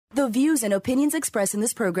The views and opinions expressed in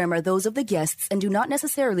this program are those of the guests and do not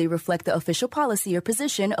necessarily reflect the official policy or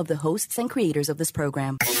position of the hosts and creators of this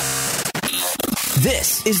program.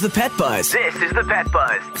 This is the Pet Buzz. This is the Pet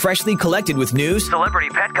Buzz. Freshly collected with news, celebrity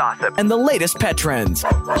pet gossip, and the latest pet trends.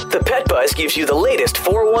 The Pet Buzz gives you the latest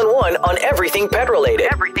 411 on everything pet related.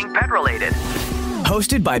 Everything pet related.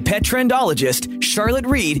 Hosted by Petrendologist Charlotte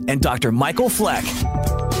Reed and Dr. Michael Fleck.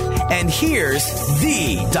 And here's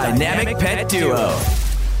the Dynamic Pet Duo.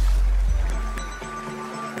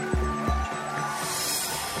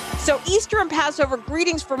 So Easter and Passover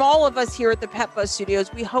greetings from all of us here at the Pet Buzz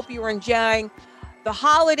Studios. We hope you are enjoying the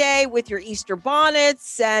holiday with your Easter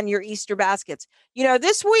bonnets and your Easter baskets. You know,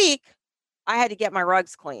 this week I had to get my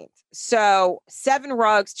rugs cleaned. So 7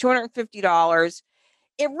 rugs, $250.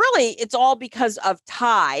 It's all because of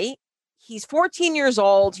Ty. He's 14 years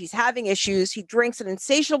old. He's having issues. He drinks an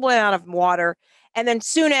insatiable amount of water. And then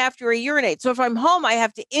soon after he urinates. So if I'm home, I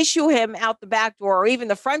have to issue him out the back door or even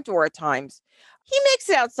the front door at times. He makes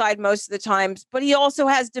it outside most of the times, but he also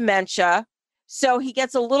has dementia. So he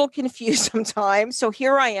gets a little confused sometimes. So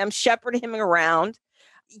here I am shepherding him around.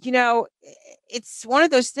 You know, it's one of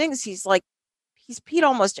those things. He's peed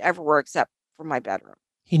almost everywhere except for my bedroom.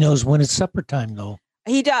 He knows when it's supper time, though.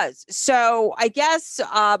 He does. So I guess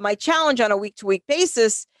my challenge on a week-to-week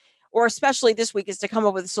basis, or especially this week, is to come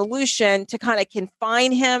up with a solution to kind of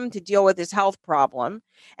confine him to deal with his health problem.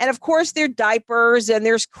 And of course, there are diapers and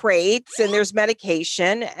there's crates and there's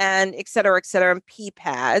medication and et cetera, and pee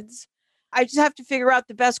pads. I just have to figure out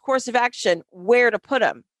the best course of action, where to put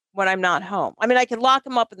him when I'm not home. I mean, I could lock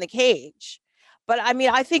him up in the cage, but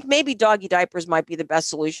I think maybe doggy diapers might be the best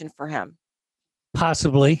solution for him.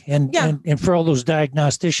 Possibly. And for all those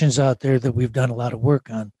diagnosticians out there that we've done a lot of work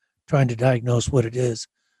on trying to diagnose what it is,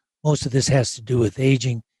 most of this has to do with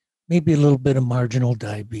aging, maybe a little bit of marginal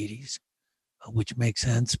diabetes, which makes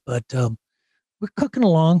sense. But we're cooking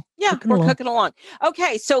along. Yeah, we're cooking along.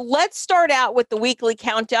 Okay, so let's start out with the weekly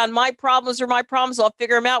countdown. My problems are my problems. I'll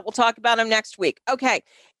figure them out. We'll talk about them next week. Okay,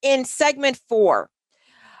 in segment 4,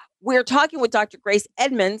 we're talking with Dr. Grace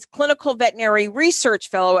Edmunds, Clinical Veterinary Research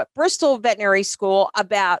Fellow at Bristol Veterinary School,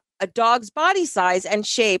 about a dog's body size and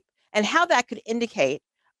shape and how that could indicate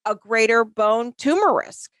a greater bone tumor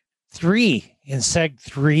risk. 3, in Seg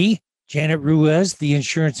 3, Janet Ruiz, the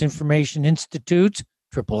Insurance Information Institute's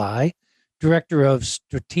III, Director of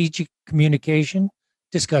Strategic Communication,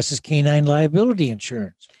 discusses canine liability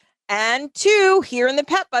insurance. And 2, here in the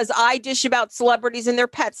Pet Buzz, I dish about celebrities and their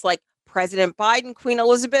pets like President Biden, Queen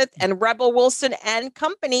Elizabeth, and Rebel Wilson and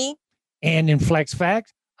company. And in Flex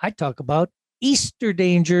Facts, I talk about Easter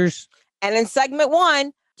dangers. And in segment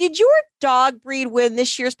 1, did your dog breed win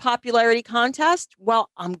this year's popularity contest? Well,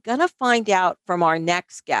 I'm going to find out from our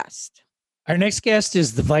next guest. Our next guest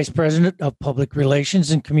is the Vice President of Public Relations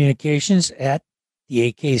and Communications at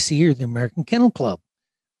the AKC, or the American Kennel Club.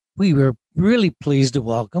 We were really pleased to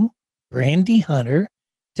welcome Brandi Hunter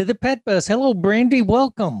to the Pet Buzz. Hello, Brandi.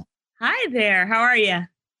 Welcome. Hi there. How are you? I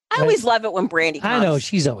always love it when Brandi comes. I know.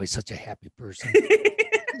 She's always such a happy person.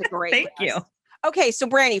 Great. Thank you. Okay, so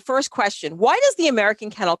Brandi, first question. Why does the American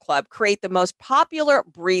Kennel Club create the most popular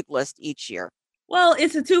breed list each year? Well,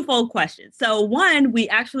 it's a twofold question. So 1, we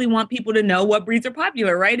actually want people to know what breeds are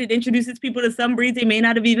popular, right? It introduces people to some breeds they may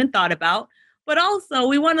not have even thought about. But also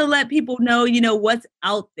we want to let people know, what's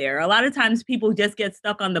out there. A lot of times people just get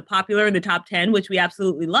stuck on the popular in the top 10, which we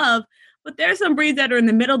absolutely love. But there are some breeds that are in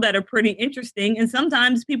the middle that are pretty interesting. And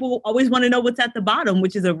sometimes people always want to know what's at the bottom,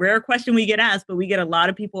 which is a rare question we get asked, but we get a lot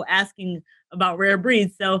of people asking about rare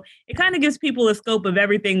breeds. So it kind of gives people a scope of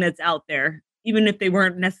everything that's out there, even if they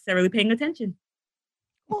weren't necessarily paying attention.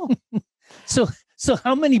 Oh. So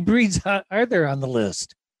how many breeds are there on the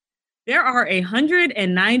list? There are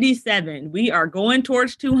 197. We are going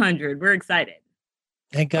towards 200. We're excited.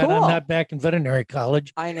 Thank God I'm not back in veterinary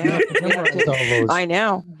college. I know. I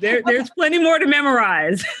know. There's plenty more to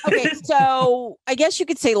memorize. Okay, so I guess you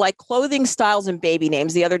could say like clothing styles and baby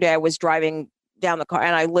names. The other day I was driving down the car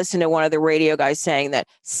and I listened to one of the radio guys saying that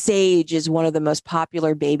Sage is one of the most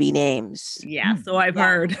popular baby names. Yeah, so I've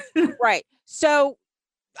heard. Right. So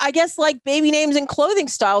I guess like baby names and clothing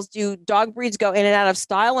styles, do dog breeds go in and out of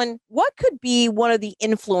style? And what could be one of the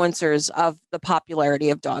influencers of the popularity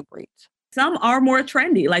of dog breeds? Some are more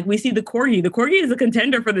trendy. Like we see the Corgi. The Corgi is a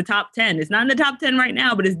contender for the top 10. It's not in the top 10 right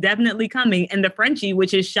now, but it's definitely coming. And the Frenchie,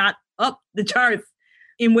 which has shot up the charts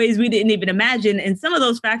in ways we didn't even imagine. And some of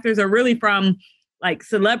those factors are really from like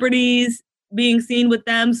celebrities being seen with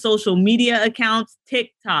them, social media accounts,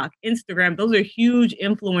 TikTok, Instagram. Those are huge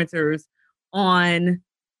influencers on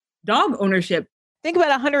dog ownership. Think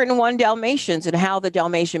about 101 Dalmatians and how the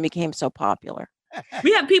Dalmatian became so popular.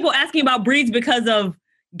 We have people asking about breeds because of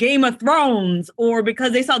Game of Thrones or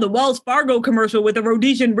because they saw the Wells Fargo commercial with a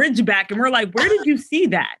Rhodesian Ridgeback. And we're like, where did you see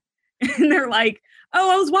that? And they're like,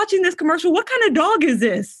 oh, I was watching this commercial. What kind of dog is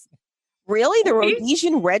this? Really? The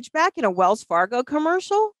Rhodesian Ridgeback in a Wells Fargo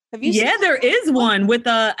commercial? Have you seen that? There is one with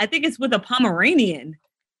I think it's with a Pomeranian.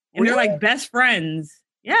 And Really? they're like best friends.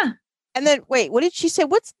 Yeah. And then, wait, what did she say?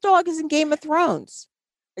 What dog is in Game of Thrones?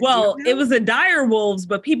 Well, it was a dire wolves,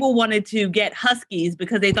 but people wanted to get huskies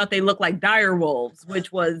because they thought they looked like dire wolves,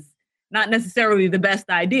 which was not necessarily the best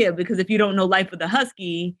idea, because if you don't know life with a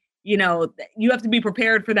husky, you know, you have to be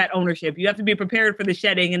prepared for that ownership. You have to be prepared for the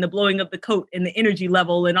shedding and the blowing of the coat and the energy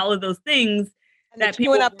level and all of those things. And that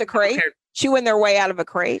people up the crate, chewing their way out of a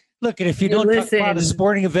crate. Look, if you don't talk about a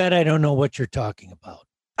sporting event, I don't know what you're talking about.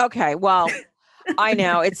 Okay, well, I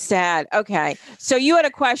know it's sad. Okay, so you had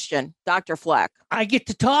a question, Dr. Fleck. I get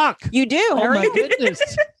to talk. You do. Oh my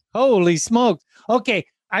goodness! Holy smokes! Okay,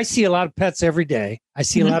 I see a lot of pets every day. I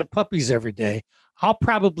see a lot of puppies every day. I'll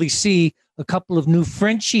probably see a couple of new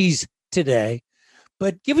Frenchies today.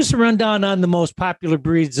 But give us a rundown on the most popular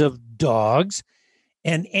breeds of dogs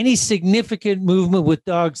and any significant movement with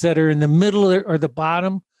dogs that are in the middle or the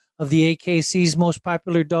bottom of the AKC's most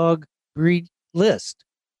popular dog breed list.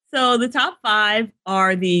 So the top 5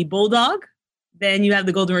 are the Bulldog. Then you have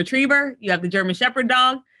the Golden Retriever. You have the German Shepherd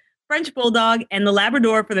dog, French Bulldog, and the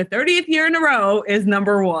Labrador for the 30th year in a row is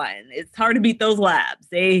number 1. It's hard to beat those Labs.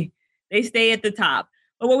 They stay at the top.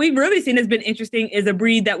 But what we've really seen has been interesting is a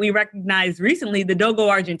breed that we recognized recently, the Dogo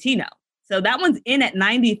Argentino. So that one's in at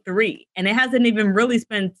 93, and it hasn't even really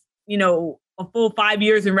spent, a full 5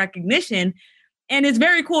 years in recognition. And it's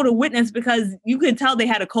very cool to witness because you could tell they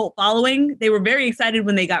had a cult following. They were very excited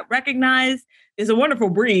when they got recognized. It's a wonderful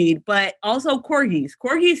breed, but also corgis.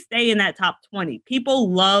 Corgis stay in that top 20.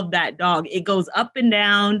 People love that dog. It goes up and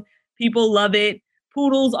down. People love it.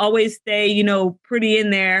 Poodles always stay, pretty in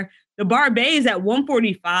there. The Barbet is at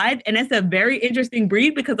 145, and it's a very interesting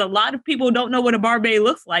breed because a lot of people don't know what a Barbet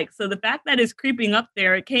looks like. So the fact that it's creeping up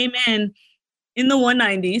there, it came in the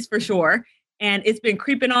 190s for sure. And it's been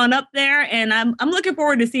creeping on up there, and I'm looking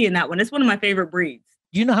forward to seeing that one. It's one of my favorite breeds.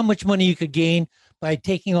 Do you know how much money you could gain by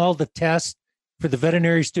taking all the tests for the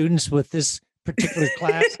veterinary students with this particular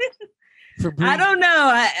class? I don't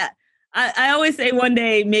know. I always say one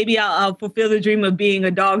day maybe I'll fulfill the dream of being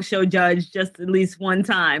a dog show judge just at least one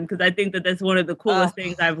time, because I think that's one of the coolest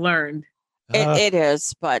things I've learned. It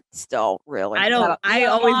is, but still, really. I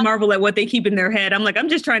always marvel at what they keep in their head. I'm like, I'm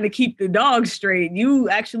just trying to keep the dogs straight. You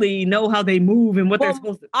actually know how they move and what they're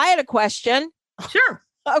supposed to. I had a question. Sure.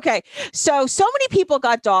 Okay. So many people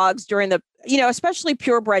got dogs during the, especially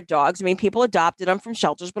purebred dogs. I mean, people adopted them from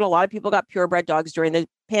shelters, but a lot of people got purebred dogs during the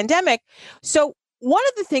pandemic. So one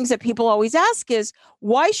of the things that people always ask is,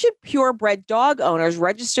 why should purebred dog owners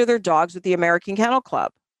register their dogs with the American Kennel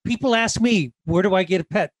Club? People ask me, where do I get a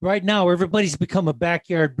pet? Right now, everybody's become a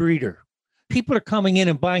backyard breeder. People are coming in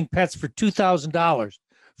and buying pets for $2,000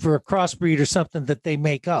 for a crossbreed or something that they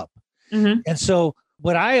make up. Mm-hmm. And so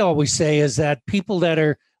what I always say is that people that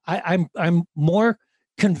are, I'm more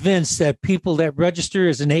convinced that people that register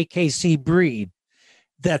as an AKC breed,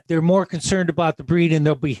 that they're more concerned about the breed and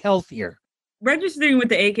they'll be healthier. Registering with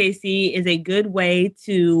the AKC is a good way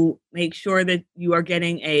to make sure that you are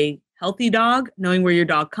getting a healthy dog, knowing where your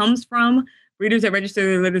dog comes from. Breeders that register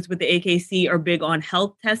their litters with the AKC are big on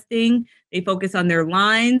health testing. They focus on their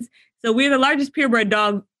lines. So we're the largest purebred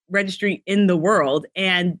dog registry in the world,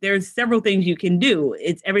 and there's several things you can do.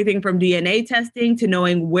 It's everything from DNA testing to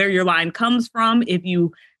knowing where your line comes from. If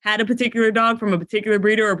you had a particular dog from a particular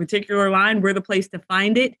breeder or a particular line, we're the place to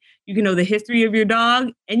find it. You can know the history of your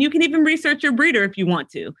dog, and you can even research your breeder if you want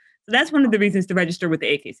to. So that's one of the reasons to register with the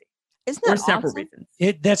AKC. Isn't that several awesome?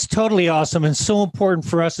 reasons. That's totally awesome and so important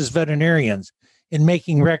for us as veterinarians in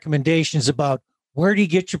making recommendations about where do you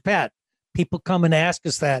get your pet. People come and ask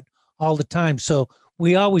us that all the time. So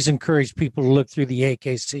we always encourage people to look through the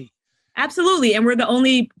AKC. Absolutely. And we're the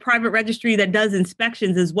only private registry that does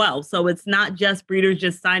inspections as well. So it's not just breeders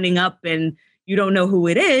just signing up and you don't know who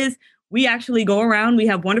it is. We actually go around. We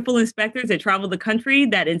have wonderful inspectors that travel the country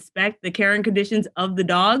that inspect the care and conditions of the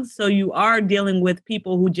dogs. So you are dealing with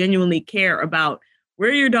people who genuinely care about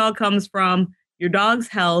where your dog comes from, your dog's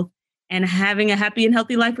health, and having a happy and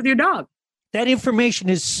healthy life with your dog. That information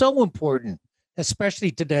is so important,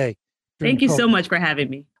 especially today. Thank you so much for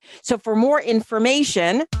having me. So for more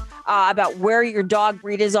information about where your dog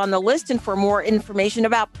breed is on the list and for more information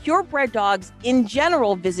about purebred dogs in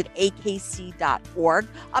general, visit akc.org.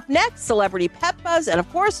 Up next, Celebrity Pet Buzz and, of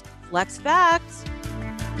course, Flex Facts.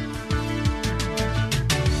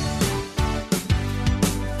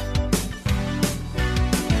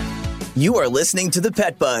 You are listening to The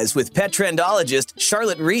Pet Buzz with Petrendologist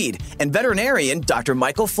Charlotte Reed and veterinarian Dr.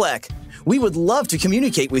 Michael Fleck. We would love to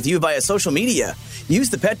communicate with you via social media. Use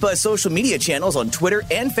the Pet Buzz social media channels on Twitter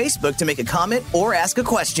and Facebook to make a comment or ask a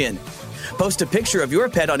question. Post a picture of your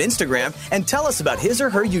pet on Instagram and tell us about his or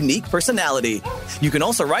her unique personality. You can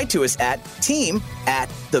also write to us at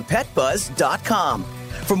team@thepetbuzz.com.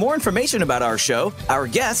 For more information about our show, our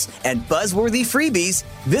guests, and buzzworthy freebies,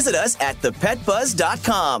 visit us at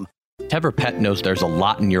thepetbuzz.com. Tever Pet knows there's a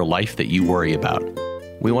lot in your life that you worry about.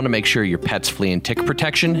 We want to make sure your pet's flea and tick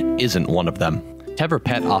protection isn't one of them. Tever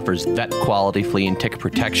Pet offers vet-quality flea and tick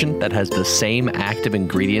protection that has the same active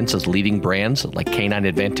ingredients as leading brands like Canine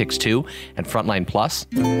Advantix 2 and Frontline Plus,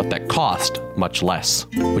 but that cost much less,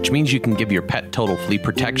 which means you can give your pet total flea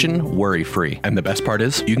protection worry-free. And the best part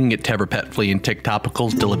is, you can get Tever Pet flea and tick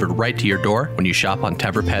topicals delivered right to your door when you shop on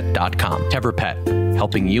TeverPet.com. Tever Pet,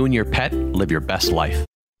 helping you and your pet live your best life.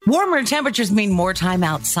 Warmer temperatures mean more time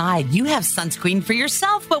outside. You have sunscreen for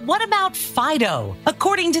yourself, but what about Fido?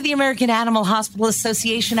 According to the American Animal Hospital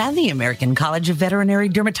Association and the American College of Veterinary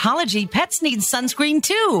Dermatology, pets need sunscreen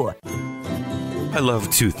too. I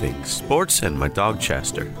love two things, sports and my dog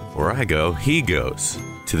Chester. Where I go, he goes.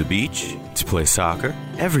 To the beach, to play soccer,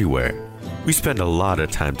 everywhere. We spend a lot of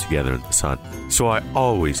time together in the sun, so I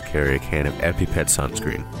always carry a can of EpiPet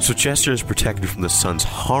sunscreen, so Chester is protected from the sun's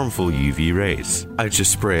harmful UV rays. I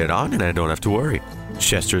just spray it on and I don't have to worry.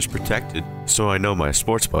 Chester is protected, so I know my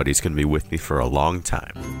sports buddies can be with me for a long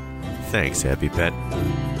time. Thanks, EpiPet.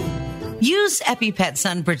 Use EpiPet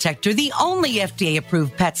Sun Protector, the only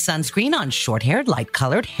FDA-approved pet sunscreen on short-haired,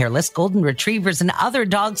 light-colored, hairless golden retrievers and other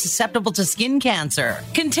dogs susceptible to skin cancer.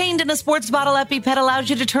 Contained in a sports bottle, EpiPet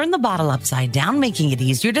allows you to turn the bottle upside down, making it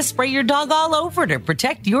easier to spray your dog all over to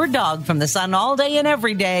protect your dog from the sun all day and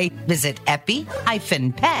every day. Visit epi-pet.com.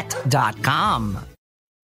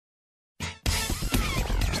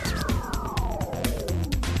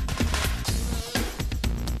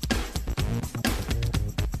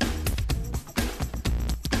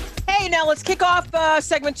 Now let's kick off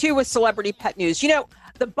segment 2 with celebrity pet news. You know,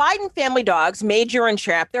 the Biden family dogs, Major and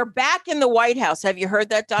Trap, they're back in the White House. Have you heard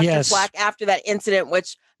that, Dr. Yes. Fleck, after that incident,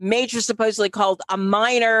 which Major supposedly called a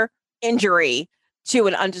minor injury to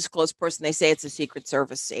an undisclosed person? They say it's a Secret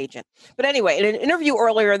Service agent. But anyway, in an interview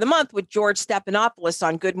earlier in the month with George Stephanopoulos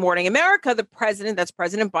on Good Morning America, the president, that's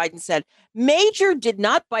President Biden, said Major did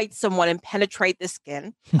not bite someone and penetrate the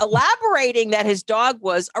skin, elaborating that his dog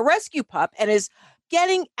was a rescue pup and is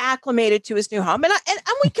getting acclimated to his new home. And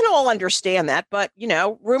we can all understand that. But, you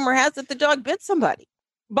know, rumor has it the dog bit somebody.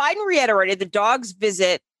 Biden reiterated the dog's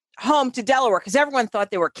visit home to Delaware because everyone thought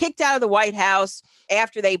they were kicked out of the White House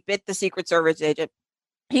after they bit the Secret Service agent.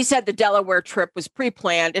 He said the Delaware trip was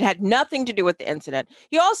pre-planned. It had nothing to do with the incident.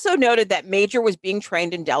 He also noted that Major was being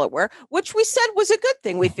trained in Delaware, which we said was a good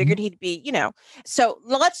thing. We figured he'd be, you know. So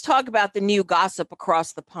let's talk about the new gossip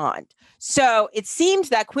across the pond. So it seems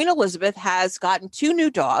that Queen Elizabeth has gotten 2 new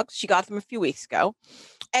dogs. She got them a few weeks ago.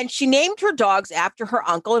 And she named her dogs after her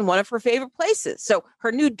uncle in one of her favorite places. So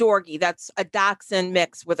her new Dorgie, that's a Dachshund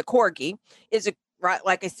mix with a Corgi, is a right,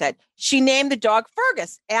 like I said, she named the dog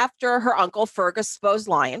Fergus after her uncle, Fergus Bose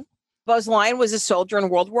Lyon. Bose Lyon was a soldier in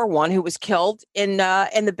World War I who was killed in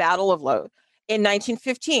the Battle of Loos in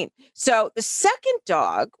 1915. So the second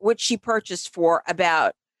dog, which she purchased for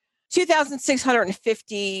about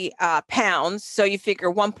 2,650 pounds, so you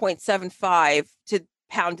figure 1.75 to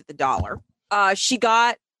pound to the dollar, she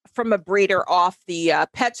got from a breeder off the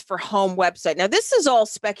Pets for Home website. Now, this is all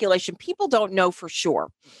speculation. People don't know for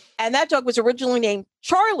sure. And that dog was originally named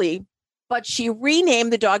Charlie, but she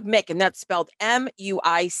renamed the dog Mick, and that's spelled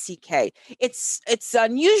M-U-I-C-K. It's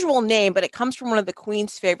an unusual name, but it comes from one of the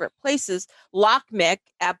Queen's favorite places, Loch Mick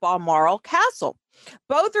at Balmoral Castle.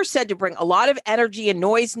 Both are said to bring a lot of energy and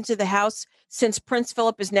noise into the house. Since Prince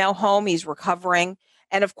Philip is now home, he's recovering.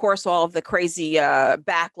 And of course, all of the crazy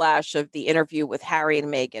backlash of the interview with Harry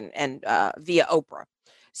and Meghan and via Oprah.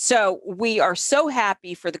 So we are so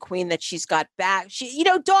happy for the Queen that she's got back.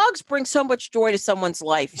 Dogs bring so much joy to someone's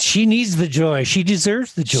life. She needs the joy. She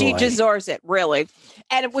deserves the joy. She deserves it, really.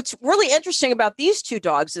 And what's really interesting about these 2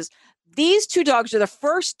 dogs is these 2 dogs are the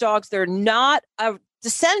first dogs. They're not a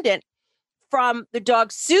descendant from the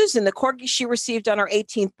dog Susan, the Corgi she received on her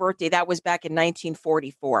 18th birthday. That was back in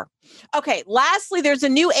 1944. Okay, lastly, there's a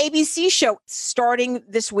new ABC show starting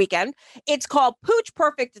this weekend. It's called Pooch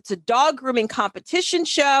Perfect. It's a dog grooming competition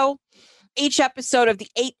show. Each episode of the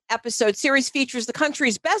 8-episode series features the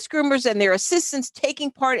country's best groomers and their assistants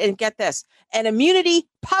taking part in, get this, an immunity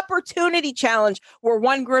puppertunity challenge where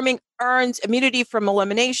one grooming earns immunity from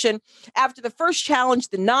elimination. After the first challenge,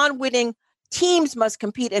 the non-winning teams must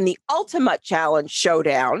compete in the Ultimate Challenge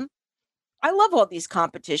Showdown. I love all these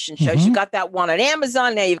competition shows. You got that one on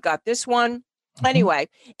Amazon. Now you've got this one. Anyway,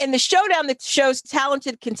 in the showdown, the show's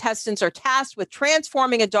talented contestants are tasked with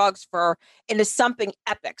transforming a dog's fur into something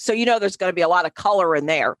epic. So, you know, there's going to be a lot of color in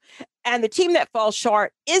there. And the team that falls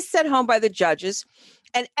short is sent home by the judges.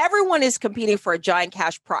 And everyone is competing for a giant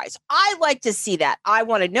cash prize. I like to see that. I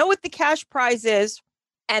want to know what the cash prize is.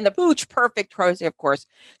 And the Pooch Perfect trophy, of course.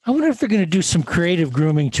 I wonder if they're going to do some creative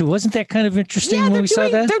grooming too. Wasn't that kind of interesting when we saw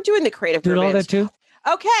that? They're doing the creative grooming. All that too?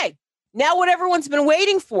 Okay. Now what everyone's been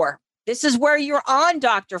waiting for. This is where you're on,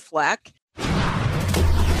 Dr. Fleck.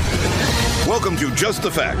 Welcome to Just the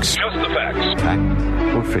Facts. Just the Facts.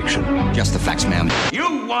 Fact or fiction? Just the facts, ma'am.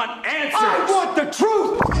 You want answers. I want the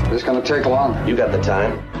truth. It's going to take long. You got the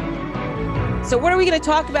time? So what are we going to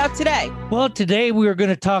talk about today? Well, today we are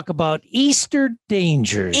going to talk about Easter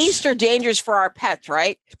dangers. Easter dangers for our pets,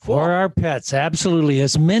 right? For our pets, absolutely.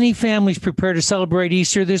 As many families prepare to celebrate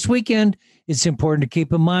Easter this weekend, it's important to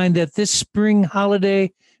keep in mind that this spring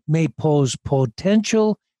holiday may pose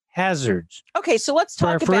potential hazards. Okay, so let's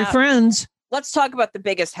talk for our furry friends. Let's talk about the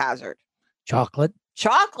biggest hazard. Chocolate.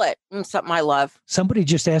 Chocolate. Something I love. Somebody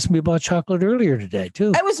just asked me about chocolate earlier today,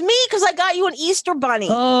 too. It was me because I got you an Easter bunny.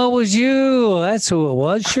 Oh, it was you. That's who it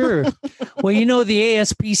was. Sure. Well, you know, the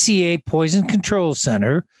ASPCA Poison Control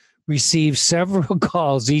Center receives several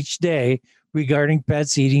calls each day regarding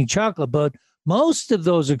pets eating chocolate, but most of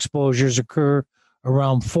those exposures occur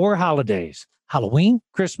around 4 holidays: Halloween,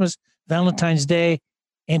 Christmas, Valentine's Day,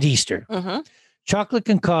 and Easter. Chocolate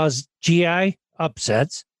can cause GI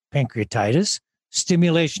upsets, pancreatitis,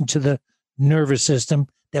 stimulation to the nervous system.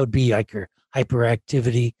 That would be like your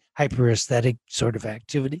hyperactivity, hyperesthetic sort of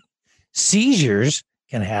activity. Seizures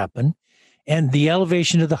can happen, and the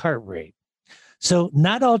elevation of the heart rate. So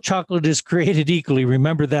not all chocolate is created equally.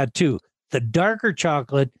 Remember that too. The darker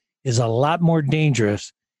chocolate is a lot more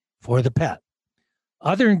dangerous for the pet.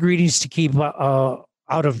 Other ingredients to keep out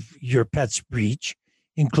of your pet's reach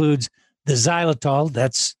includes the xylitol,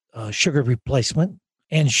 that's sugar replacement,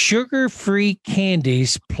 and sugar-free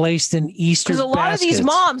candies placed in Easter baskets. Because a lot of these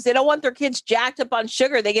moms, they don't want their kids jacked up on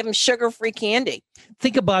sugar. They give them sugar-free candy.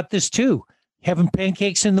 Think about this too. Having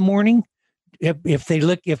pancakes in the morning, if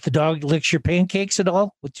the dog licks your pancakes at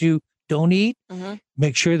all, which you don't eat,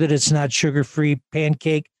 make sure that it's not sugar-free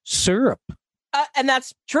pancake syrup. And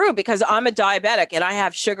that's true because I'm a diabetic and I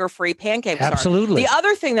have sugar-free pancakes. Absolutely. The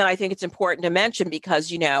other thing that I think it's important to mention,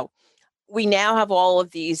 because, you know, we now have all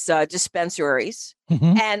of these dispensaries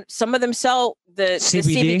and some of them sell the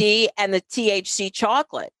CBD and the THC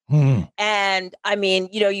chocolate. And I mean,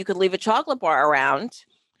 you know, you could leave a chocolate bar around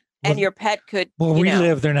and your pet could. Where we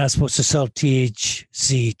live, they're not supposed to sell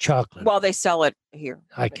THC chocolate. Well, they sell it here.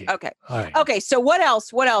 Okay. Okay. All right. Okay. So what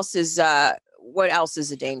else? What else is a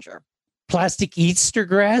danger? Plastic Easter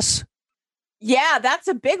grass. Yeah, that's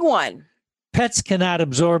a big one. Pets cannot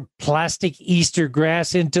absorb plastic Easter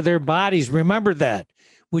grass into their bodies. Remember that,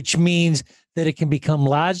 which means that it can become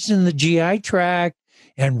lodged in the GI tract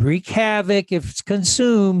and wreak havoc if it's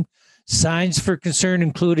consumed. Signs for concern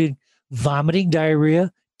included vomiting,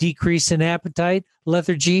 diarrhea, decrease in appetite,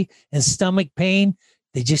 lethargy, and stomach pain.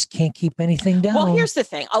 They just can't keep anything down. Well, here's the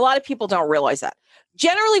thing. A lot of people don't realize that.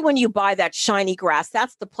 Generally, when you buy that shiny grass,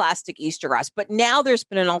 that's the plastic Easter grass. But now there's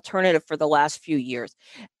been an alternative for the last few years.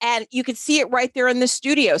 And you can see it right there in the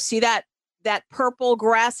studio. See that purple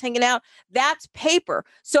grass hanging out? That's paper.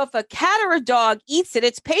 So if a cat or a dog eats it,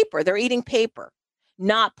 it's paper. They're eating paper,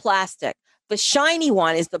 not plastic. The shiny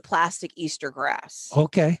one is the plastic Easter grass.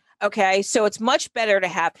 Okay. So it's much better to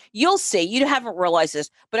have, you'll see, you haven't realized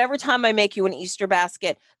this, but every time I make you an Easter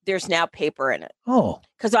basket, there's now paper in it. Oh.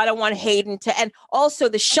 Because I don't want Hayden to, and also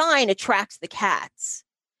the shine attracts the cats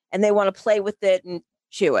and they want to play with it and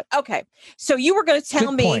chew it. Okay. So you were going to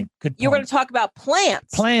tell me, you were going to talk about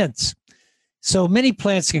plants. Plants. So many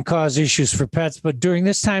plants can cause issues for pets, but during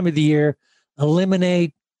this time of the year,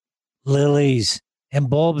 eliminate lilies and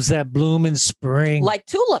bulbs that bloom in spring. Like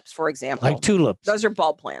tulips, for example. Like tulips. Those are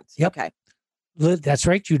bulb plants. Yep. Okay. That's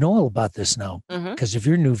right. You know all about this now because of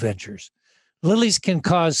your new ventures. Lilies can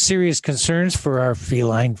cause serious concerns for our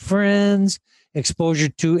feline friends. Exposure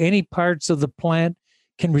to any parts of the plant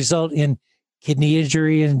can result in kidney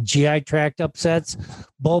injury and GI tract upsets.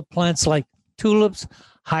 Bulb plants like tulips,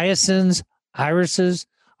 hyacinths, irises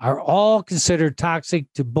are all considered toxic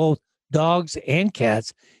to both dogs and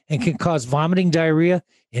cats and can cause vomiting, diarrhea,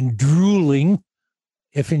 and drooling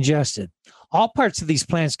if ingested. All parts of these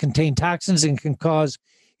plants contain toxins and can cause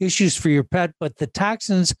issues for your pet, but the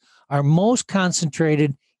toxins are most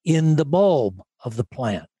concentrated in the bulb of the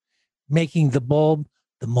plant, making the bulb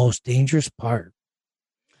the most dangerous part.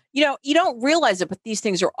 You know, you don't realize it, but these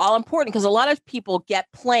things are all important because a lot of people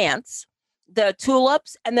get plants, the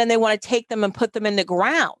tulips, and then they want to take them and put them in the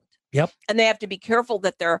ground. Yep. And they have to be careful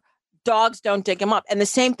that their dogs don't dig them up. And the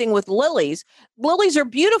same thing with lilies. Lilies are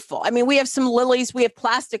beautiful. I mean, we have some lilies. We have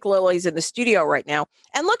plastic lilies in the studio right now.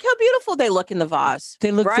 And look how beautiful they look in the vase.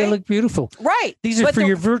 They look beautiful. Right. These are for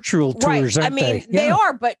your virtual tours, aren't they? I mean, they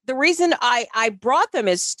are. But the reason I brought them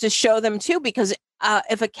is to show them too, because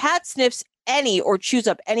if a cat sniffs any or chews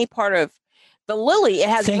up any part of the lily, it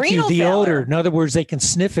has renal the failure. odor. In other words, they can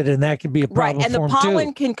sniff it, and that can be a problem right. And for the them pollen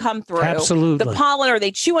too. can come through. Absolutely. The pollen, or they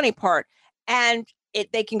chew any part, and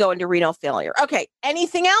they can go into renal failure. Okay.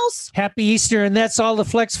 Anything else? Happy Easter, and that's all the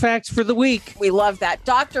Flex Facts for the week. We love that.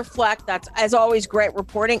 Dr. Fleck, that's, as always, great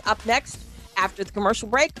reporting. Up next, after the commercial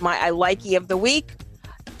break, my I Likey of the week.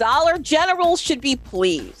 Dollar General should be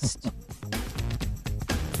pleased.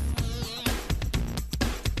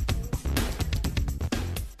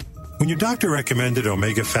 When your doctor recommended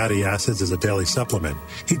omega fatty acids as a daily supplement,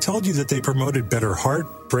 he told you that they promoted better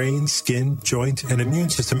heart, brain, skin, joint, and immune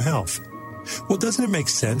system health. Well, doesn't it make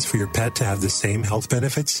sense for your pet to have the same health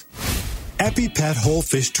benefits? EpiPet Whole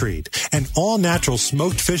Fish Treat, an all-natural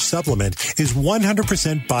smoked fish supplement, is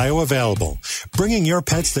 100% bioavailable, bringing your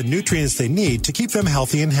pets the nutrients they need to keep them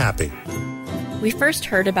healthy and happy. We first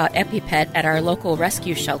heard about EpiPet at our local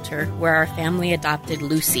rescue shelter where our family adopted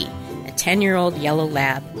Lucy, a 10-year-old yellow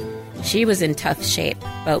lab. She was in tough shape,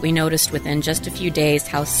 but we noticed within just a few days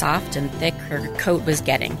how soft and thick her coat was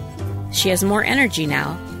getting. She has more energy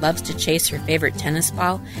now, loves to chase her favorite tennis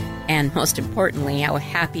ball, and most importantly, how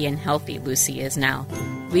happy and healthy Lucy is now.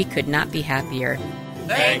 We could not be happier.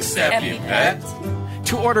 Thanks, EpiPet.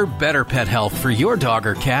 To order better pet health for your dog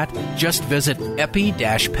or cat, just visit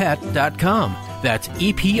epi-pet.com. That's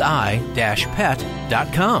epi-pet.com.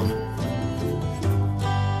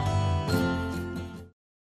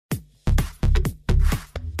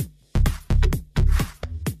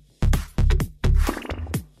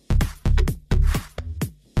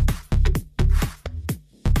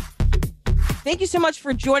 Thank you so much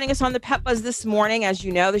for joining us on the Pet Buzz this morning. As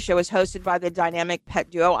you know, the show is hosted by the dynamic pet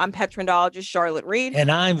duo. I'm Petrendologist Charlotte Reid. And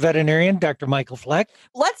I'm veterinarian Dr. Michael Fleck.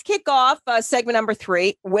 Let's kick off segment number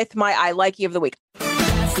 3 with my I Likey of the week.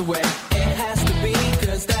 That's the way it has to be,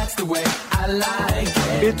 because that's the way I like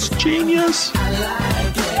it. It's genius. I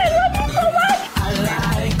like it. I love it so much. I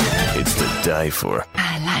like it. It's to die for.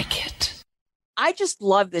 I like it. I just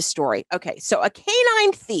love this story. Okay, so a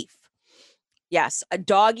canine thief, yes, a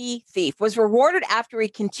doggy thief, was rewarded after he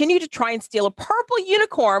continued to try and steal a purple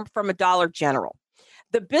unicorn from a Dollar General.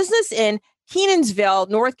 The business in Kenansville,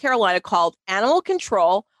 North Carolina, called Animal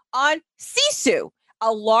Control on Sisu,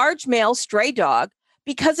 a large male stray dog,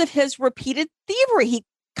 because of his repeated thievery. He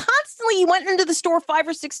went into the store 5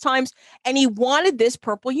 or 6 times, and he wanted this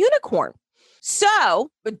purple unicorn. So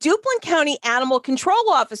the Duplin County Animal Control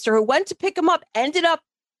officer who went to pick him up ended up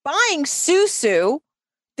buying Susu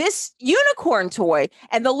this unicorn toy,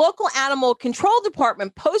 and the local animal control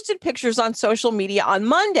department posted pictures on social media on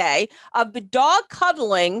Monday of the dog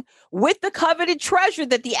cuddling with the coveted treasure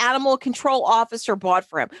that the animal control officer bought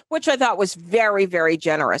for him, which I thought was very, very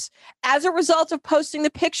generous. As a result of posting the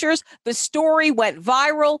pictures, the story went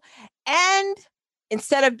viral, and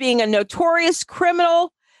instead of being a notorious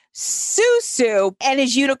criminal, Susu and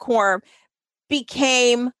his unicorn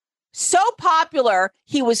became so popular,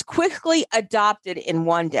 he was quickly adopted in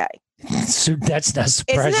one day. So that's not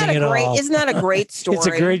surprising at all. Isn't that a great story? It's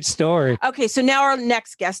a great story. Okay, so now our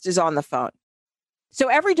next guest is on the phone. So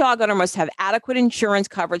every dog owner must have adequate insurance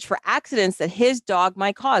coverage for accidents that his dog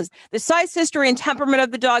might cause. The size, history, and temperament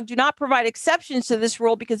of the dog do not provide exceptions to this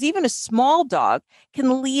rule, because even a small dog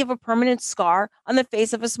can leave a permanent scar on the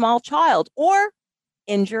face of a small child or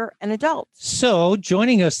injure an adult. So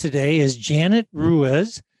joining us today is Janet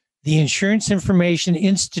Ruiz, the Insurance Information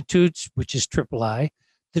Institute, which is III,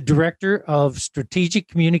 the Director of Strategic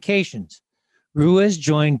Communications. Ruiz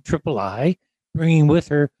joined III, bringing with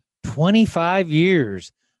her 25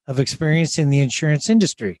 years of experience in the insurance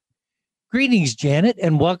industry. Greetings, Janet,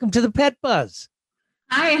 and welcome to the Pet Buzz.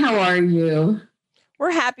 Hi, how are you?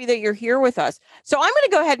 We're happy that you're here with us. So I'm going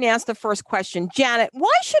to go ahead and ask the first question. Janet,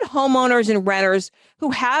 why should homeowners and renters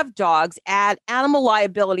who have dogs add animal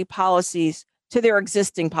liability policies to their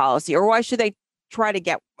existing policy, or why should they try to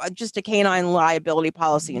get just a canine liability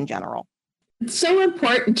policy in general? It's so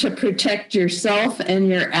important to protect yourself and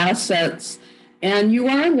your assets, and you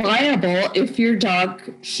are liable if your dog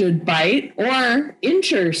should bite or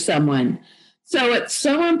injure someone. So it's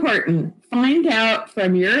so important. Find out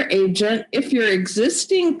from your agent if your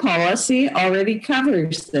existing policy already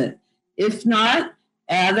covers it. If not,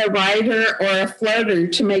 add a rider or a floater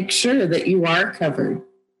to make sure that you are covered.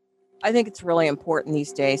 I think it's really important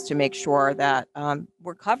these days to make sure that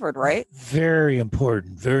we're covered, right? Very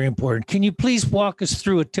important. Very important. Can you please walk us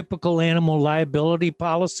through a typical animal liability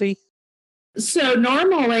policy? So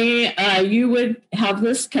normally you would have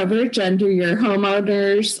this coverage under your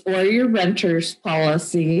homeowners or your renters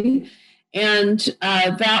policy, and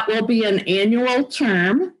that will be an annual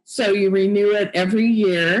term. So you renew it every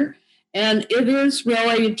year, and it is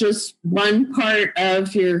really just one part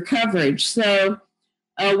of your coverage. So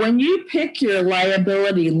when you pick your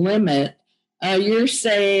liability limit, you're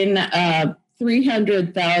saying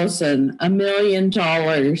 $300,000, $1 million.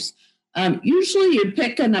 Usually you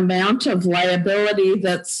pick an amount of liability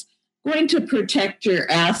that's going to protect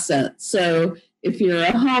your assets. So if you're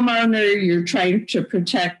a homeowner, you're trying to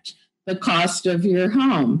protect the cost of your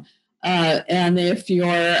home. And if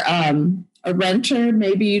you're a renter,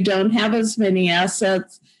 maybe you don't have as many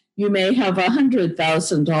assets, you may have a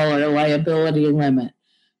 $100,000 liability limit.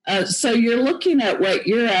 So you're looking at what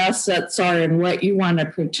your assets are and what you want to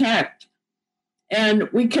protect. And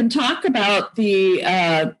we can talk about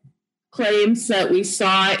the claims that we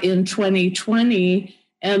saw in 2020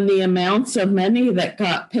 and the amounts of money that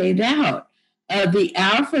got paid out. The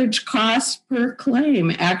average cost per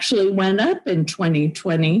claim actually went up in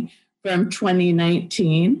 2020 from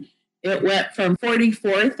 2019. It went from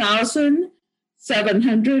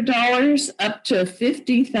 $44,700 up to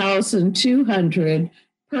 $50,200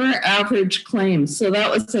 per average claim. So that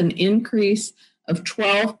was an increase of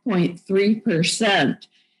 12.3%.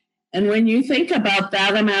 And when you think about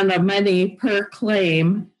that amount of money per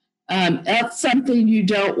claim, that's something you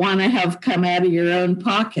don't want to have come out of your own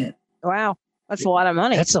pocket. Wow, that's a lot of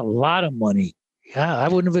money. That's a lot of money. Yeah, I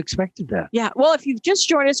wouldn't have expected that. Yeah, well, if you've just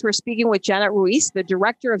joined us, we're speaking with Janet Ruiz, the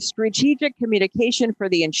Director of Strategic Communication for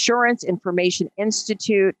the Insurance Information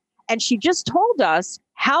Institute. And she just told us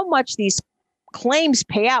how much these claims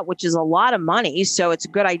pay out, which is a lot of money. So it's a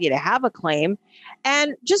good idea to have a claim.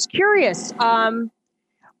 And just curious,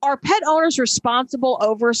 are pet owners responsible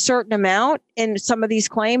over a certain amount in some of these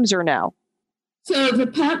claims or no? So the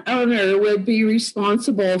pet owner would be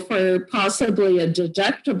responsible for possibly a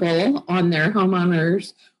deductible on their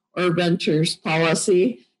homeowners or renters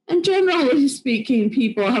policy. And generally speaking,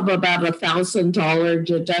 people have about $1,000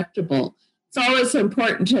 deductible. It's always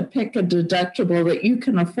important to pick a deductible that you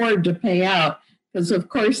can afford to pay out because, of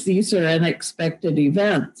course, these are unexpected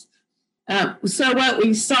events. So what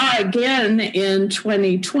we saw again in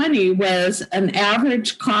 2020 was an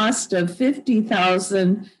average cost of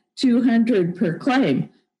 $50,200 per claim.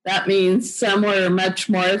 That means some were much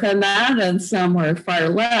more than that and some were far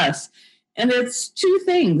less. And it's two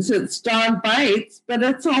things. It's dog bites, but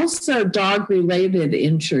it's also dog-related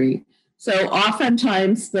injury. So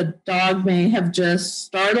oftentimes the dog may have just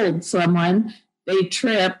startled someone, they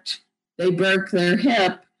tripped, they broke their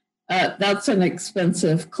hip. That's an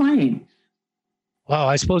expensive claim. Wow,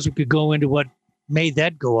 I suppose we could go into what made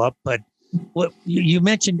that go up, but what you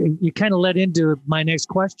mentioned, you kind of led into my next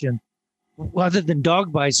question. Other than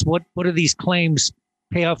dog bites, what do these claims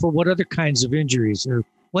pay out for? What other kinds of injuries, or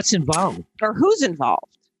what's involved? Or who's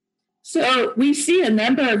involved? So we see a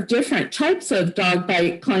number of different types of dog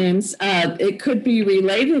bite claims. It could be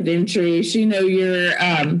related injuries. You know, your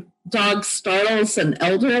dog startles an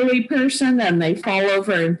elderly person and they fall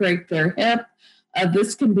over and break their hip.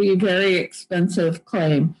 This can be a very expensive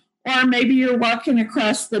claim. Or maybe you're walking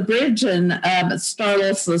across the bridge and it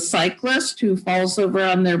startles the cyclist who falls over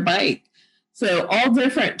on their bike. So all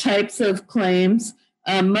different types of claims.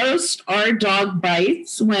 Most are dog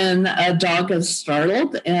bites when a dog is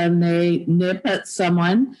startled and they nip at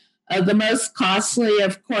someone. The most costly,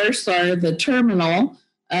 of course, are the terminal,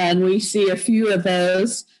 and we see a few of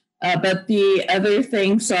those. But the other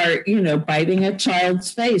things are, biting a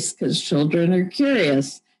child's face because children are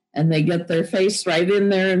curious and they get their face right in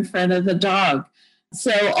there in front of the dog.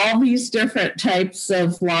 So all these different types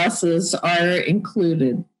of losses are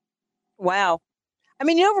included. Wow. I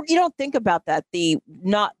mean, you don't think about that.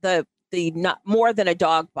 Not more than a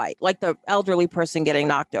dog bite, like the elderly person getting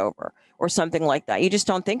knocked over or something like that. You just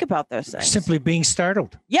don't think about those things. Simply being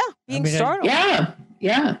startled. Yeah, startled.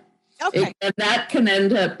 Yeah. Okay. That can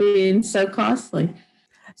end up being so costly.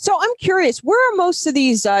 So I'm curious, where are most of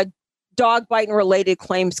these dog biting related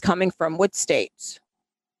claims coming from? What states?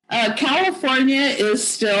 California is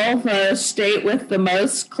still the state with the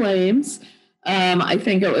most claims. I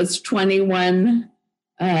think it was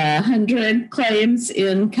 2,100 claims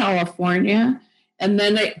in California. And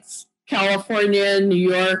then it's California, New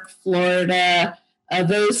York, Florida,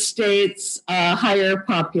 those states, higher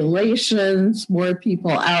populations, more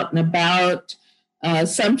people out and about.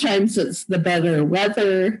 Sometimes it's the better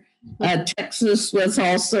weather. Texas was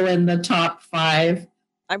also in the top 5.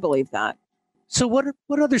 I believe that. So what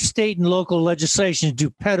other state and local legislation do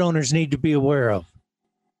pet owners need to be aware of?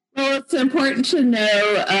 Well, it's important to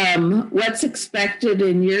know what's expected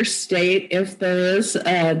in your state if there is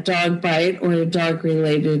a dog bite or a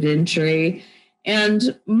dog-related injury.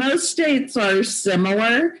 And most states are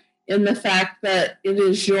similar in the fact that it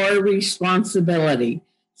is your responsibility.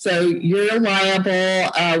 So you're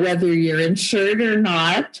liable whether you're insured or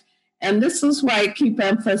not. And this is why I keep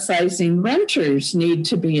emphasizing renters need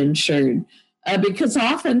to be insured. Because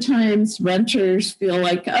oftentimes renters feel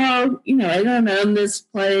like, I don't own this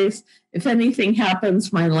place. If anything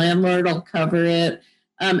happens, my landlord will cover it.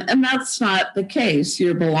 And that's not the case.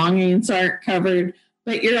 Your belongings aren't covered,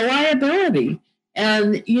 but your liability.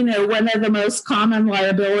 And, one of the most common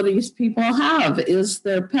liabilities people have is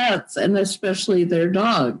their pets and especially their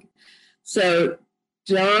dog. So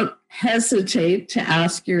don't hesitate to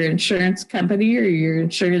ask your insurance company or your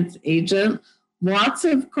insurance agent lots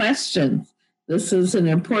of questions. This is an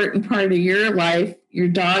important part of your life. Your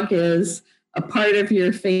dog is a part of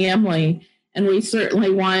your family, and we certainly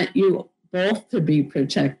want you both to be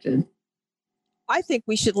protected. I think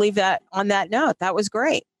we should leave that on that note. That was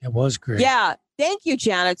great. It was great. Yeah. Thank you,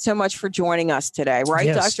 Janet, so much for joining us today. Right,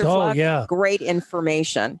 yes. Dr. Fleck? Yeah. Great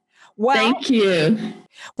information. Well, thank you.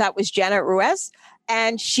 That was Janet Ruiz,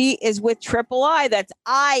 and she is with III. That's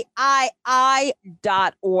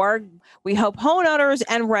III.org. We hope homeowners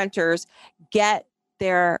and renters get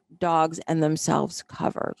their dogs and themselves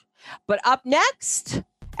covered. But up next,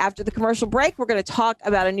 after the commercial break, we're going to talk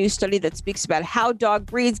about a new study that speaks about how dog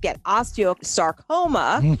breeds get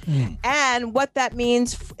osteosarcoma and what that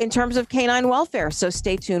means in terms of canine welfare. So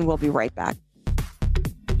stay tuned. We'll be right back.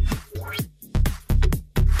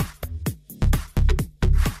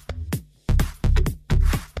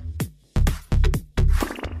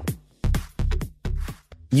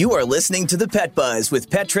 You are listening to The Pet Buzz with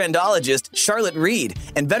Petrendologist Charlotte Reid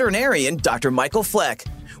and veterinarian Dr. Michael Fleck.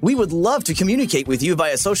 We would love to communicate with you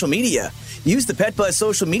via social media. Use the Pet Buzz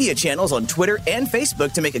social media channels on Twitter and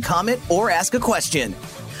Facebook to make a comment or ask a question.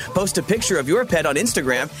 Post a picture of your pet on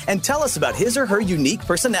Instagram and tell us about his or her unique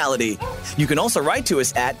personality. You can also write to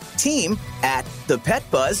us at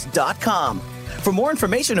team@thepetbuzz.com. For more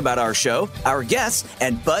information about our show, our guests,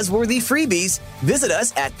 and buzzworthy freebies, visit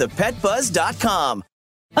us at thepetbuzz.com.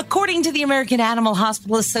 According to the American Animal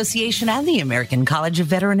Hospital Association and the American College of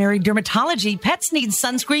Veterinary Dermatology, pets need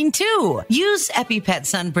sunscreen too. Use EpiPet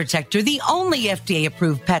Sun Protector, the only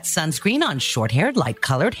FDA-approved pet sunscreen on short-haired,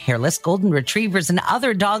 light-colored, hairless golden retrievers and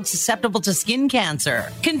other dogs susceptible to skin cancer.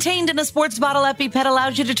 Contained in a sports bottle, EpiPet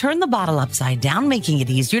allows you to turn the bottle upside down, making it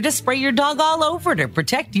easier to spray your dog all over to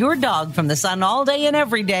protect your dog from the sun all day and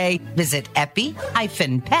every day. Visit epi-pet.com.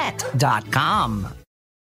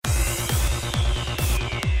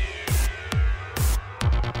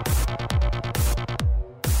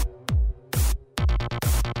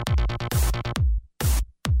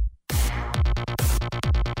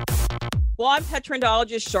 Well, I'm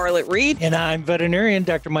Petrendologist Charlotte Reid. And I'm veterinarian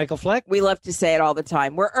Dr. Michael Fleck. We love to say it all the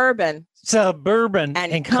time. We're urban, suburban,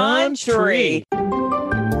 and country.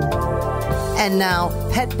 And now,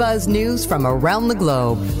 Pet Buzz news from around the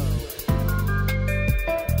globe.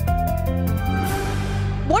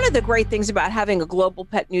 One of the great things about having a global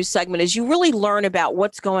pet news segment is you really learn about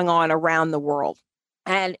what's going on around the world.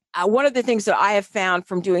 And one of the things that I have found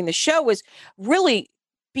from doing the show is really,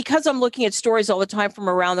 because I'm looking at stories all the time from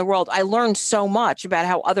around the world, I learned so much about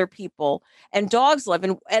how other people and dogs live.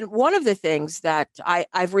 And one of the things that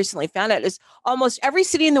I've recently found out is almost every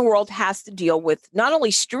city in the world has to deal with not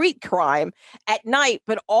only street crime at night,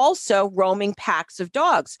 but also roaming packs of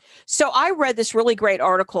dogs. So I read this really great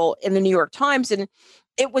article in the New York Times, and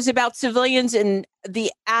it was about civilians in the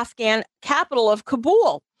Afghan capital of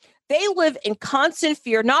Kabul. They live in constant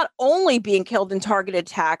fear, not only being killed in targeted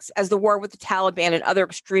attacks as the war with the Taliban and other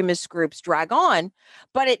extremist groups drag on,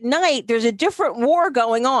 but at night there's a different war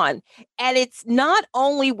going on. And it's not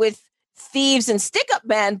only with thieves and stick-up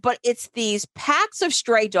men, but it's these packs of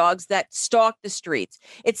stray dogs that stalk the streets.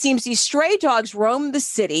 It seems these stray dogs roam the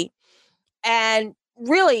city, and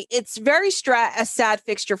really, it's a sad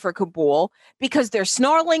fixture for Kabul because they're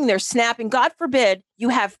snarling, they're snapping. God forbid you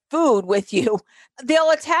have food with you, they'll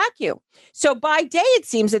attack you. So by day, it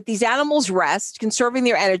seems that these animals rest, conserving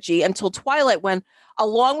their energy until twilight when,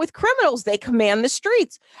 along with criminals, they command the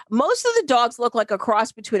streets. Most of the dogs look like a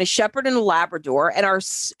cross between a shepherd and a Labrador and are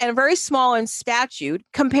very small in stature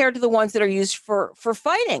compared to the ones that are used for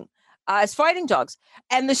fighting, as fighting dogs.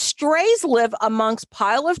 And the strays live amongst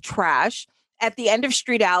pile of trash at the end of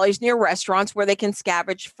street alleys near restaurants where they can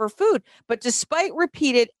scavenge for food. But despite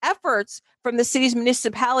repeated efforts from the city's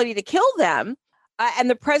municipality to kill them and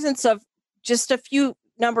the presence of just a few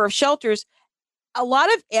number of shelters, a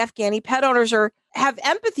lot of Afghani pet owners have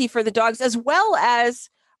empathy for the dogs as well as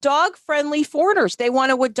dog-friendly foreigners. They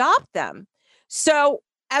want to adopt them. So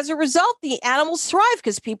as a result, the animals thrive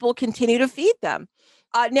because people continue to feed them.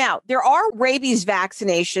 Now, there are rabies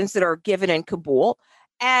vaccinations that are given in Kabul,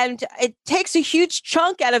 and it takes a huge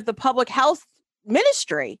chunk out of the public health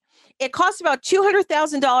ministry. It costs about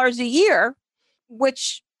 $200,000 a year,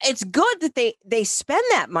 which it's good that they spend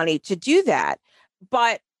that money to do that.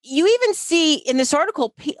 But you even see in this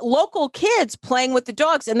article, local kids playing with the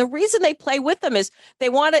dogs. And the reason they play with them is they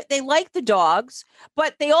like the dogs,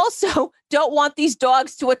 but they also don't want these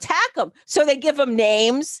dogs to attack them. So they give them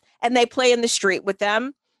names and they play in the street with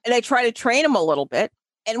them and they try to train them a little bit.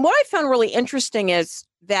 And what I found really interesting is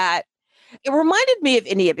that it reminded me of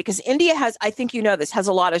India, because India has, I think you know this, has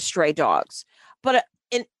a lot of stray dogs. But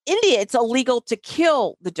in India, it's illegal to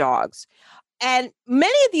kill the dogs. And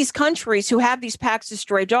many of these countries who have these packs of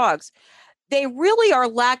stray dogs, they really are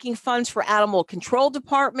lacking funds for animal control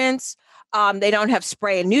departments. They don't have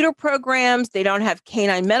spray and neuter programs. They don't have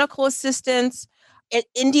canine medical assistance. In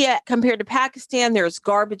India, compared to Pakistan, there's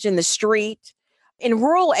garbage in the street. In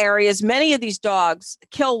rural areas, many of these dogs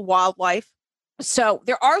kill wildlife. So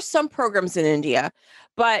there are some programs in India,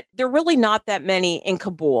 but there are really not that many in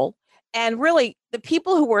Kabul. And really, the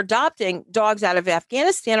people who were adopting dogs out of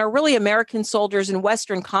Afghanistan are really American soldiers and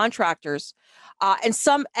Western contractors and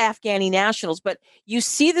some Afghani nationals. But you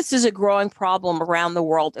see this is a growing problem around the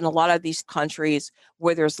world in a lot of these countries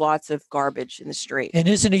where there's lots of garbage in the street. And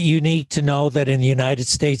isn't it unique to know that in the United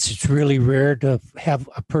States, it's really rare to have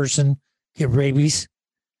a person get rabies?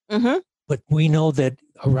 Mm-hmm. But we know that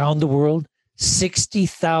around the world,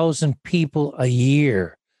 60,000 people a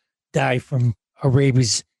year die from a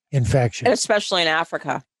rabies infection. And especially in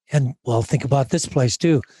Africa. And well, think about this place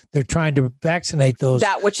too. They're trying to vaccinate those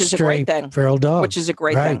which is a great thing. Feral dogs. Which is a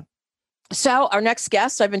great thing. So our next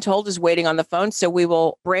guest, I've been told, is waiting on the phone. So we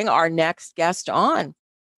will bring our next guest on.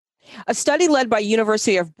 A study led by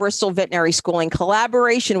University of Bristol Veterinary School in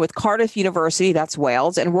collaboration with Cardiff University, that's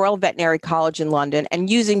Wales, and Royal Veterinary College in London,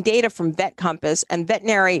 and using data from Vet Compass and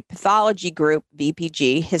Veterinary Pathology Group,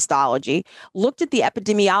 VPG, histology, looked at the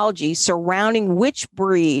epidemiology surrounding which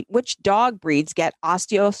dog breeds get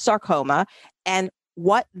osteosarcoma and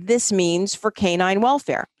what this means for canine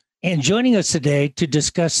welfare. And joining us today to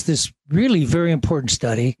discuss this really very important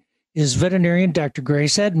study is veterinarian Dr.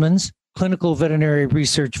 Grace Edmunds, Clinical Veterinary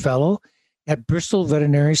Research Fellow at Bristol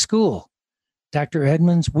Veterinary School. Dr.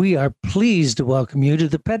 Edmunds, we are pleased to welcome you to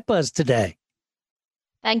the Pet Buzz today.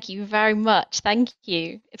 Thank you very much. Thank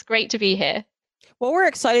you. It's great to be here. Well, we're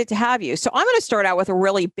excited to have you. So I'm going to start out with a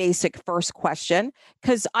really basic first question,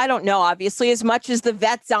 because I don't know, obviously, as much as the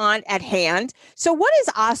vet's on at hand. So what is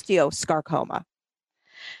osteosarcoma?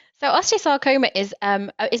 So osteosarcoma is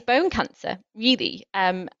bone cancer, really,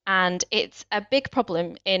 and it's a big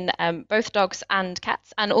problem in both dogs and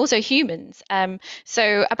cats, and also humans.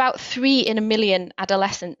 So about 3 in a million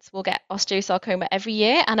adolescents will get osteosarcoma every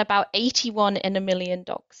year, and about 81 in a million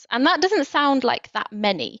dogs. And that doesn't sound like that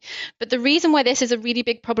many, but the reason why this is a really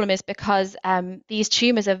big problem is because these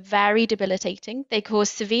tumors are very debilitating. They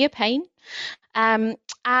cause severe pain.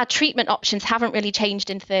 Our treatment options haven't really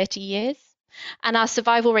changed in 30 years. And our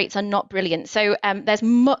survival rates are not brilliant. So there's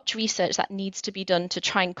much research that needs to be done to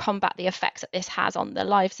try and combat the effects that this has on the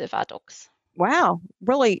lives of our dogs. Wow,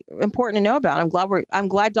 really important to know about. I'm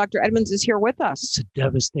glad Dr. Edmunds is here with us. It's a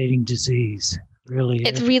devastating disease, really.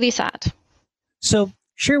 It's really sad. So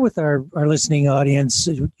share with our listening audience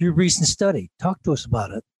your recent study. Talk to us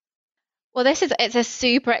about it. Well, it's a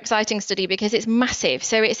super exciting study because it's massive.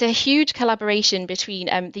 So it's a huge collaboration between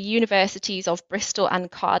the universities of Bristol and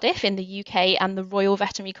Cardiff in the UK and the Royal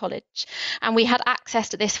Veterinary College. And we had access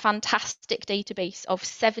to this fantastic database of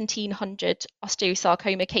 1,700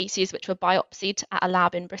 osteosarcoma cases, which were biopsied at a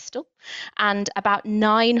lab in Bristol, and about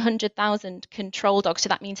 900,000 control dogs. So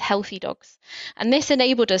that means healthy dogs. And this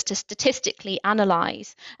enabled us to statistically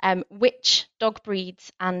analyse which dog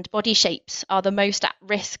breeds and body shapes are the most at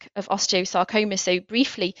risk of osteosarcoma. So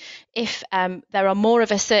briefly, if there are more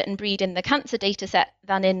of a certain breed in the cancer data set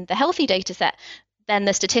than in the healthy data set, then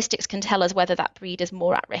the statistics can tell us whether that breed is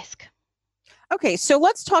more at risk. Okay, so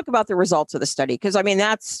let's talk about the results of the study, because I mean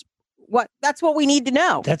that's what we need to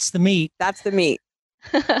know. That's the meat. That's the meat.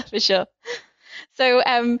 For sure.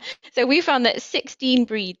 So we found that 16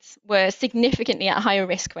 breeds were significantly at higher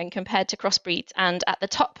risk when compared to crossbreeds. And at the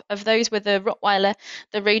top of those were the Rottweiler,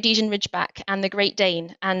 the Rhodesian Ridgeback, and the Great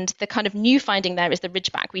Dane. And the kind of new finding there is the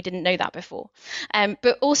Ridgeback. We didn't know that before.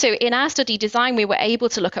 But also in our study design, we were able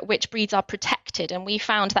to look at which breeds are protected. And we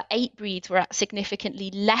found that 8 breeds were at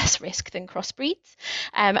significantly less risk than crossbreeds.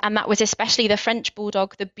 And that was especially the French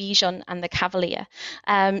Bulldog, the Bichon, and the Cavalier.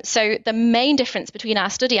 So the main difference between our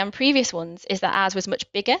study and previous ones is that ours was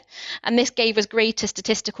much bigger, and this gave us greater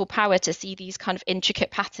statistical power to see these kind of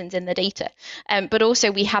intricate patterns in the data. But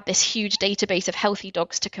also we had this huge database of healthy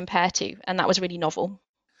dogs to compare to, and that was really novel.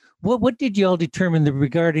 What did you all determine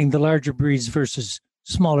regarding the larger breeds versus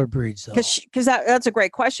smaller breeds, though? Because that's a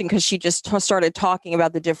great question, because she just started talking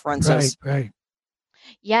about the differences. Right.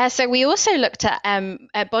 Yeah, so we also looked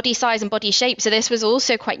at body size and body shape. So this was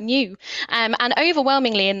also quite new. And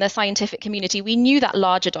overwhelmingly in the scientific community, we knew that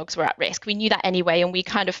larger dogs were at risk. We knew that anyway, and we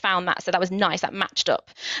kind of found that. So that was nice, that matched up.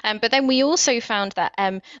 But then we also found that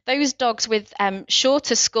those dogs with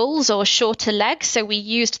shorter skulls or shorter legs, so we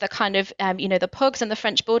used the kind of, the pugs and the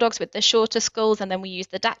French Bulldogs with the shorter skulls, and then we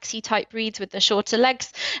used the Daxi type breeds with the shorter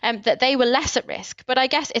legs, that they were less at risk. But I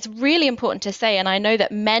guess it's really important to say, and I know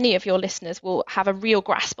that many of your listeners will have a real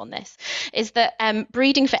grasp on this, is that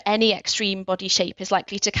breeding for any extreme body shape is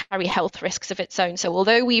likely to carry health risks of its own. So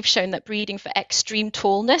although we've shown that breeding for extreme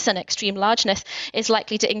tallness and extreme largeness is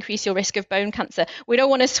likely to increase your risk of bone cancer, we don't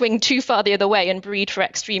want to swing too far the other way and breed for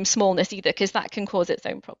extreme smallness either, because that can cause its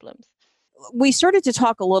own problems. We started to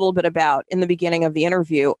talk a little bit about, in the beginning of the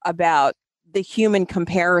interview, about the human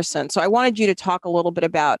comparison. So I wanted you to talk a little bit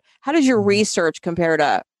about, how does your research compare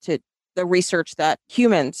to the research that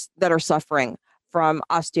humans that are suffering from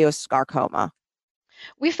osteosarcoma?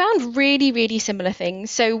 We found really, really similar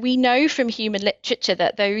things. So we know from human literature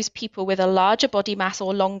that those people with a larger body mass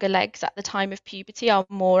or longer legs at the time of puberty are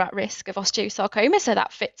more at risk of osteosarcoma. So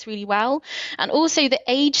that fits really well. And also the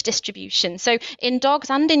age distribution. So in dogs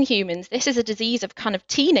and in humans, this is a disease of kind of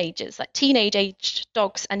teenagers, like teenage-aged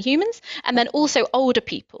dogs and humans, and then also older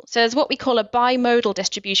people. So there's what we call a bimodal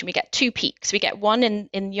distribution. We get 2 peaks. We get one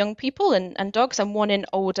in young people and dogs, and one in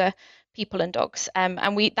older people and dogs, and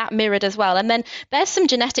that mirrored as well. And then there's some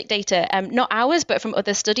genetic data, not ours, but from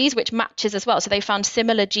other studies, which matches as well. So they found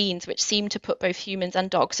similar genes which seem to put both humans and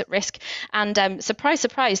dogs at risk. And surprise,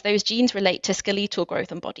 surprise, those genes relate to skeletal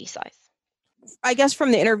growth and body size. I guess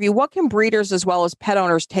from the interview, what can breeders as well as pet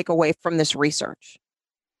owners take away from this research?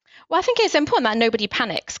 Well, I think it's important that nobody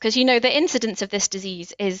panics, because, the incidence of this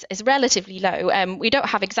disease is relatively low. We don't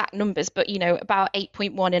have exact numbers, but, about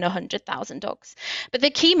 8.1 in 100,000 dogs. But the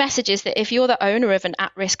key message is that if you're the owner of an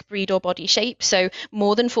at-risk breed or body shape, so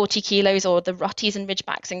more than 40 kilos, or the Rotties and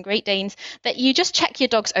Ridgebacks and Great Danes, that you just check your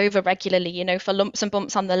dogs over regularly, for lumps and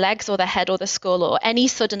bumps on the legs or the head or the skull, or any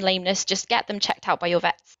sudden lameness, just get them checked out by your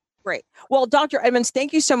vets. Great. Well, Dr. Edmunds,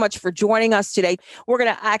 thank you so much for joining us today. We're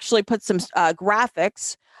going to actually put some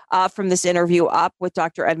graphics from this interview up with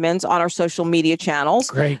Dr. Edmunds on our social media channels.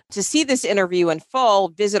 Great. To see this interview in full,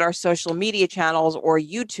 visit our social media channels or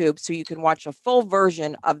YouTube so you can watch a full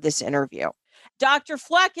version of this interview. Dr.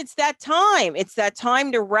 Fleck, it's that time. It's that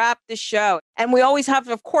time to wrap the show. And we always have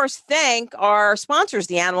to, of course, thank our sponsors,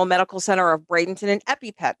 the Animal Medical Center of Bradenton and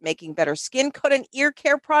EpiPet, making better skin, coat, and ear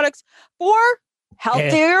care products for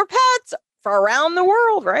healthier pets for around the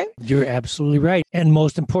world, right? You're absolutely right. And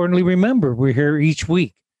most importantly, remember, we're here each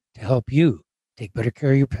week to help you take better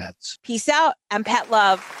care of your pets. Peace out and pet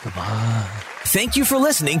love. Goodbye. Thank you for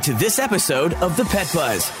listening to this episode of The Pet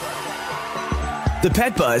Buzz. The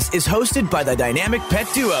Pet Buzz is hosted by the dynamic pet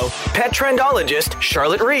duo, Petrendologist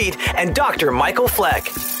Charlotte Reid and Dr. Michael Fleck.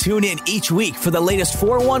 Tune in each week for the latest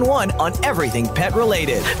 411 on everything pet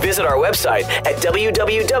related. Visit our website at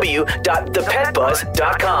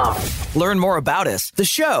www.thepetbuzz.com. Learn more about us, the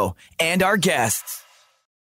show, and our guests.